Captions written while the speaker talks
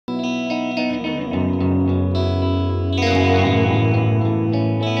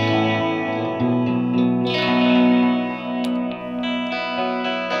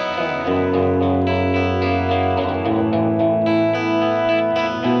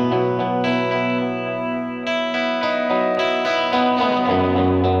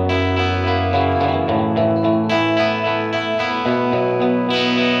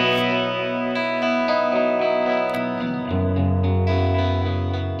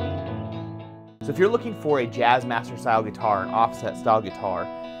So if you're looking for a Jazzmaster style guitar, an offset style guitar,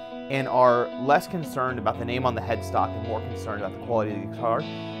 and are less concerned about the name on the headstock and more concerned about the quality of the guitar,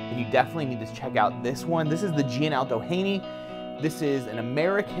 then you definitely need to check out this one. This is the G&L Doheny. This is an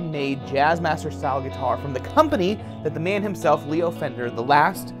American-made Jazzmaster style guitar from the company that the man himself, Leo Fender, the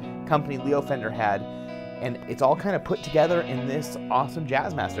last company Leo Fender had, and it's all kind of put together in this awesome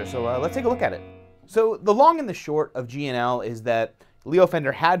Jazzmaster. So let's take a look at it. So the long and the short of G&L is that Leo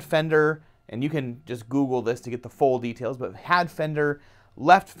Fender had Fender, and you can just Google this to get the full details, but had Fender,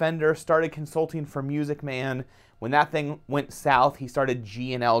 left Fender, started consulting for Music Man. When that thing went south, he started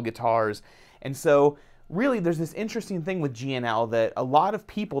G&L Guitars. And so really there's this interesting thing with G&L that a lot of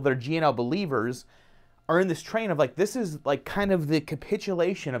people that are G&L believers are in this train of like, this is like kind of the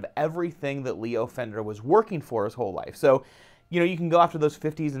capitulation of everything that Leo Fender was working for his whole life. So, you know, you can go after those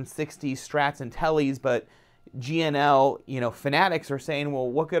 50s and 60s Strats and Tellys, but G&L, you know, fanatics are saying,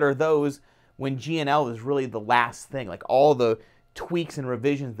 well, what good are those when G&L is really the last thing? Like all the tweaks and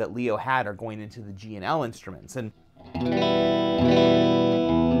revisions that Leo had are going into the G&L instruments. And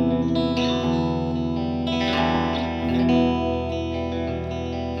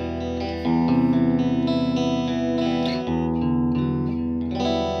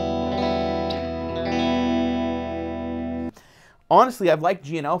honestly, I've liked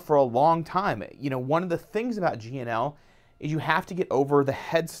G&L for a long time. You know, one of the things about G&L is you have to get over the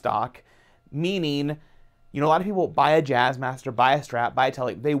headstock, meaning, you know, a lot of people buy a Jazzmaster, buy a Strat, buy a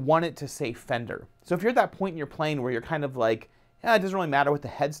Tele, they want it to say Fender. So if you're at that point in your playing where you're kind of like, yeah, it doesn't really matter what the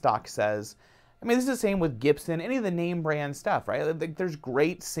headstock says. I mean, this is the same with Gibson, any of the name brand stuff, right? Like, there's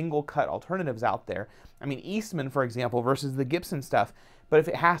great single cut alternatives out there. I mean, Eastman, for example, versus the Gibson stuff. But if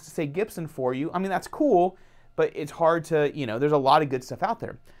it has to say Gibson for you, I mean, that's cool, but it's hard to, you know, there's a lot of good stuff out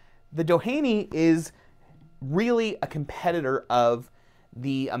there. The Doheny is really a competitor of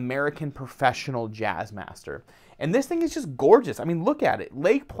the American Professional Jazzmaster. And this thing is just gorgeous. I mean, look at it.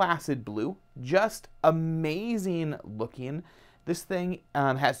 Lake Placid blue, just amazing looking. This thing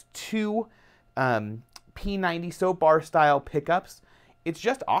has two P90 soap bar style pickups. It's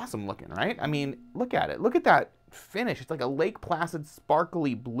just awesome looking, right? I mean, look at it. Look at that finish. It's like a Lake Placid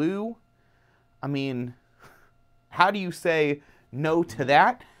sparkly blue. I mean, how do you say no to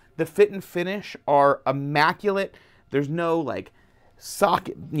that? The fit and finish are immaculate. There's no like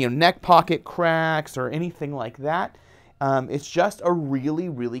socket, you know, neck pocket cracks or anything like that. It's just a really,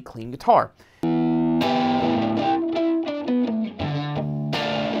 really clean guitar.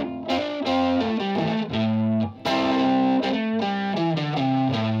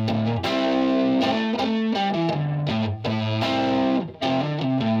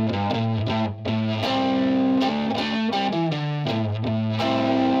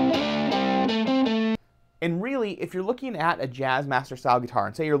 And really, if you're looking at a Jazzmaster style guitar,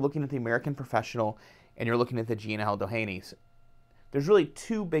 and say you're looking at the American Professional and you're looking at the G&L Dohenys, there's really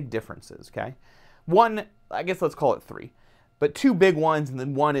two big differences, okay? One, I guess let's call it three, but two big ones, and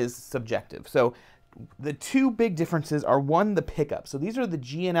then one is subjective. So the two big differences are, one, the pickups. So these are the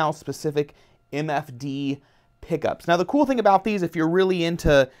G&L specific MFD pickups. Now the cool thing about these, if you're really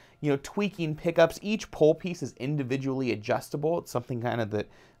into, you know, tweaking pickups, each pole piece is individually adjustable. It's something kind of that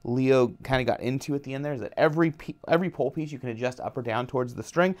Leo kind of got into at the end there, is that every pole piece you can adjust up or down towards the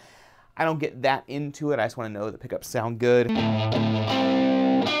string. I don't get that into it. I just want to know that pickups sound good.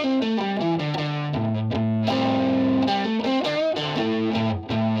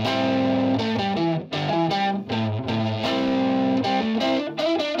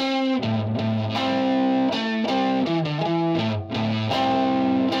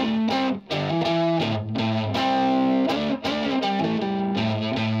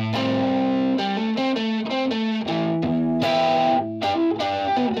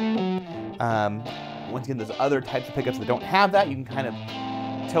 Once again, there's other types of pickups that don't have that. You can kind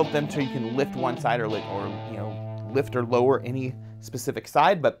of tilt them so you can lift one side or you know, lift or lower any specific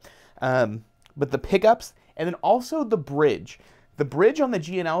side. But the pickups, and then also the bridge. The bridge on the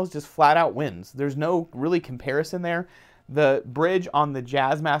G&L is just flat out wins. There's no really comparison there. The bridge on the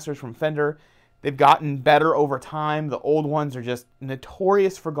Jazzmasters from Fender, they've gotten better over time. The old ones are just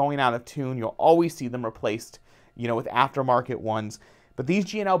notorious for going out of tune. You'll always see them replaced, you know, with aftermarket ones. But these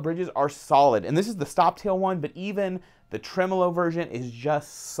G&L bridges are solid. And this is the stop tail one, but even the tremolo version is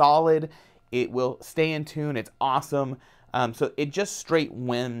just solid. It will stay in tune. It's awesome. So it just straight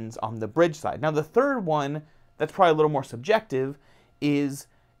wins on the bridge side. Now the third one, that's probably a little more subjective, is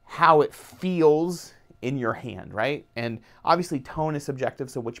how it feels in your hand, right? And obviously tone is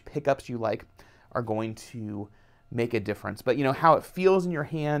subjective, so which pickups you like are going to make a difference. But you know, how it feels in your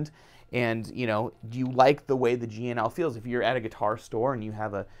hand, And, you know, do you like the way the G&L feels? If you're at a guitar store and you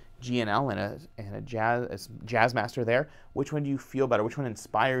have a G&L and a Jazzmaster there, which one do you feel better? Which one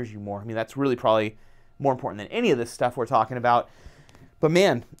inspires you more? I mean, that's really probably more important than any of this stuff we're talking about. But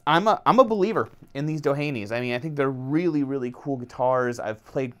man, I'm a believer in these Dohenys. I mean, I think they're really, really cool guitars. I've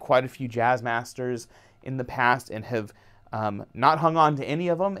played quite a few Jazzmasters in the past and have not hung on to any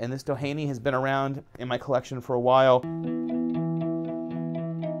of them, and this Doheny has been around in my collection for a while.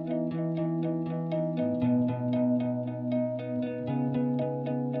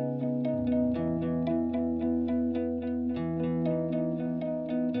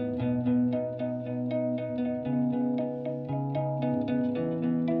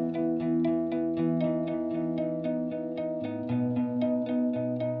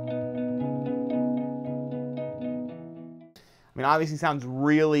 I mean, obviously sounds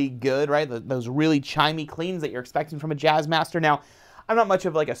really good, right? Those really chimey cleans that you're expecting from a Jazzmaster. Now, I'm not much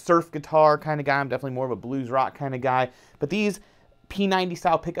of like a surf guitar kind of guy. I'm definitely more of a blues rock kind of guy. But these P90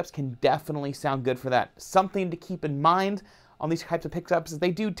 style pickups can definitely sound good for that. Something to keep in mind on these types of pickups is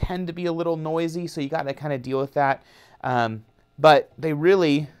they do tend to be a little noisy, so you got to kind of deal with that. But they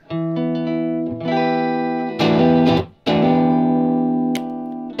really...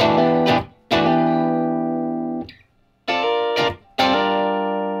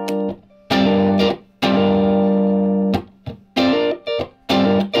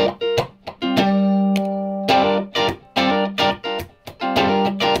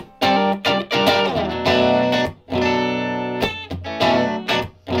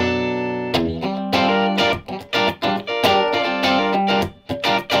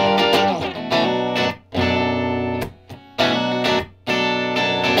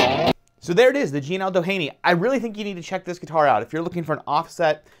 So there it is, the G&L Doheny. I really think you need to check this guitar out if you're looking for an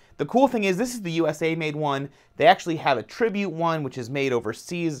offset. The cool thing is this is the USA made one. They actually have a tribute one, which is made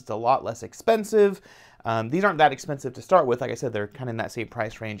overseas. It's a lot less expensive. These aren't that expensive to start with. Like I said, they're kind of in that same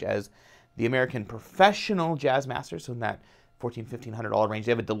price range as the American Professional Jazzmaster, so in that $1,400, $1,500 range.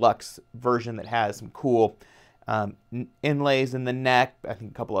 They have a deluxe version that has some cool inlays in the neck. I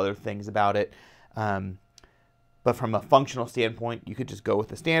think a couple other things about it. But from a functional standpoint, you could just go with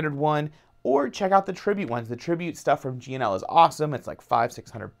the standard one or check out the tribute ones. The tribute stuff from G&L is awesome. It's like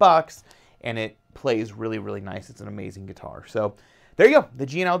 $500-600, and it plays really, really nice. It's an amazing guitar. So there you go, the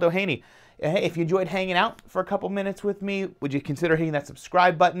G&L Doheny. Hey, if you enjoyed hanging out for a couple minutes with me, would you consider hitting that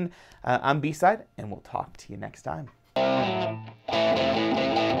subscribe button? I'm B-Side, and we'll talk to you next time.